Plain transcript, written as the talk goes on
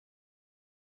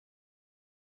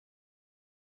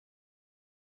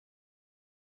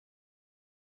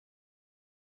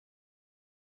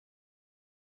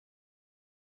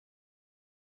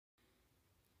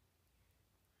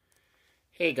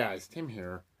Hey guys, Tim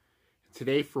here.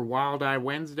 Today for Wild Eye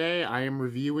Wednesday, I am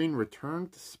reviewing Return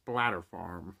to Splatter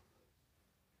Farm.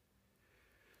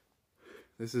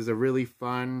 This is a really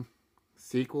fun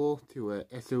sequel to a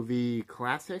SOV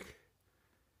classic.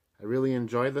 I really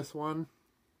enjoyed this one.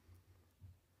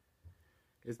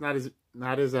 It's not as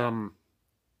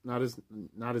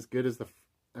good as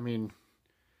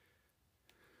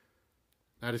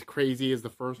not as crazy as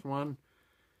the first one,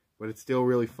 but it's still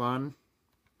really fun.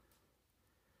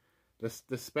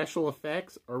 The special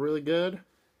effects are really good.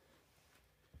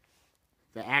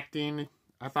 The acting,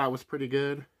 I thought, was pretty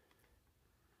good.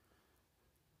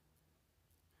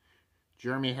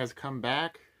 Jeremy has come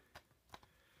back.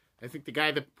 I think the guy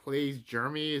that plays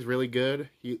Jeremy is really good.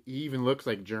 He even looks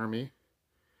like Jeremy.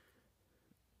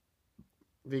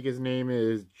 I think his name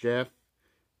is Jeff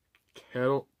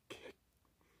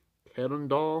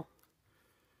Kettendahl.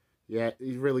 Yeah,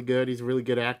 he's really good. He's a really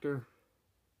good actor.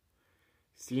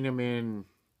 Seen him in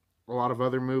a lot of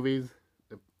other movies.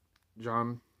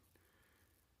 Let's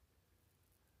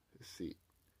see.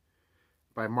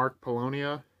 By Mark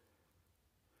Polonia.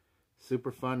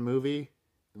 Super fun movie.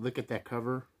 Look at that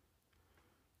cover.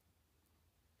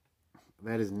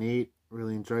 That is neat.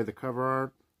 Really enjoyed the cover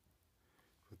art.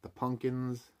 With the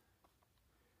pumpkins.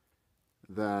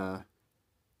 The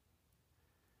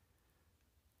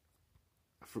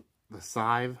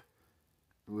scythe.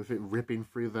 With it ripping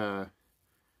through the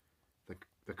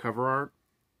cover art,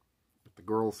 with the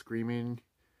girl screaming,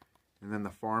 and then the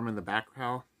farm in the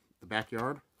backyard,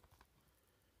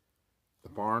 the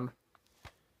barn.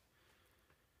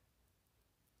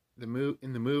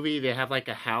 In the movie, they have like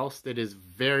a house that is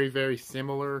very, very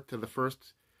similar to the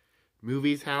first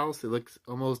movie's house. It looks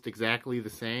almost exactly the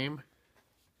same.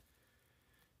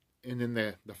 And then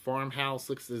the farmhouse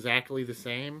looks exactly the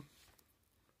same.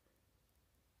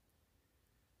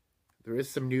 There is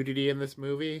some nudity in this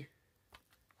movie.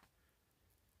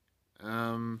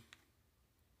 I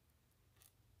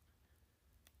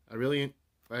really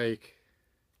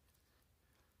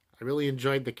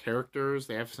enjoyed the characters.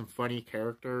 They have some funny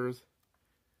characters.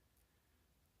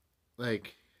 I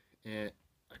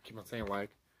keep on saying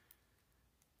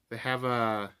they have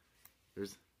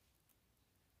there's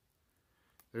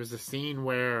a scene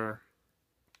where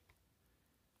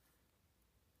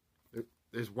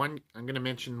there's one, I'm going to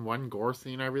mention one gore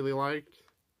scene I really liked.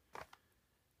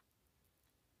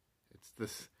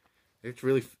 It's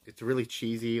really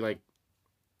cheesy, a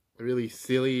really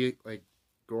silly,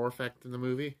 gore effect in the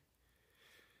movie.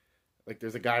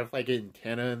 There's a guy with, an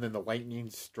antenna, and then the lightning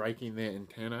striking the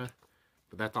antenna.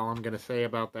 But that's all I'm going to say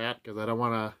about that, because I don't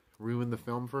want to ruin the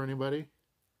film for anybody.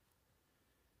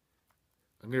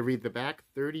 I'm going to read the back.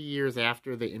 30 years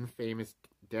after the infamous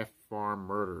Death Farm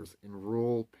murders in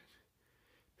rural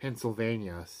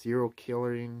Pennsylvania, serial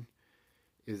killing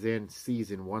is in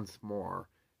season once more.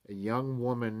 A young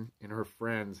woman and her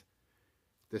friends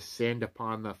descend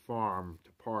upon the farm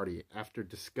to party after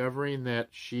discovering that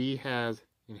she has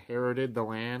inherited the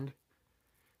land,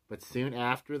 but soon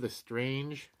after the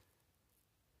strange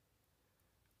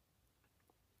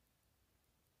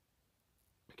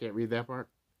I can't read that part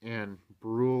and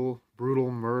brutal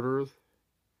murders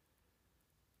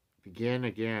begin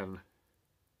again.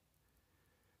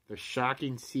 The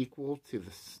shocking sequel to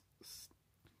the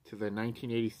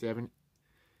 1987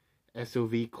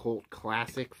 SOV cult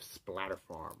classic Splatter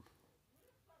Farm.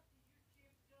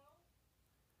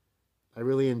 I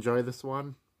really enjoy this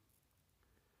one.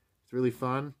 It's really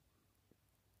fun.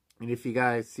 And if you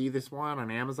guys see this one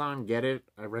on Amazon, get it.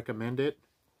 I recommend it.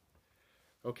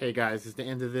 Okay, guys, this is the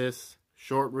end of this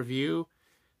short review.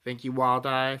 Thank you, Wild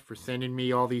Eye, for sending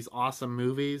me all these awesome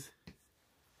movies.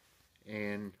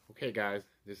 And, okay, guys,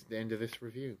 this is the end of this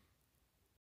review.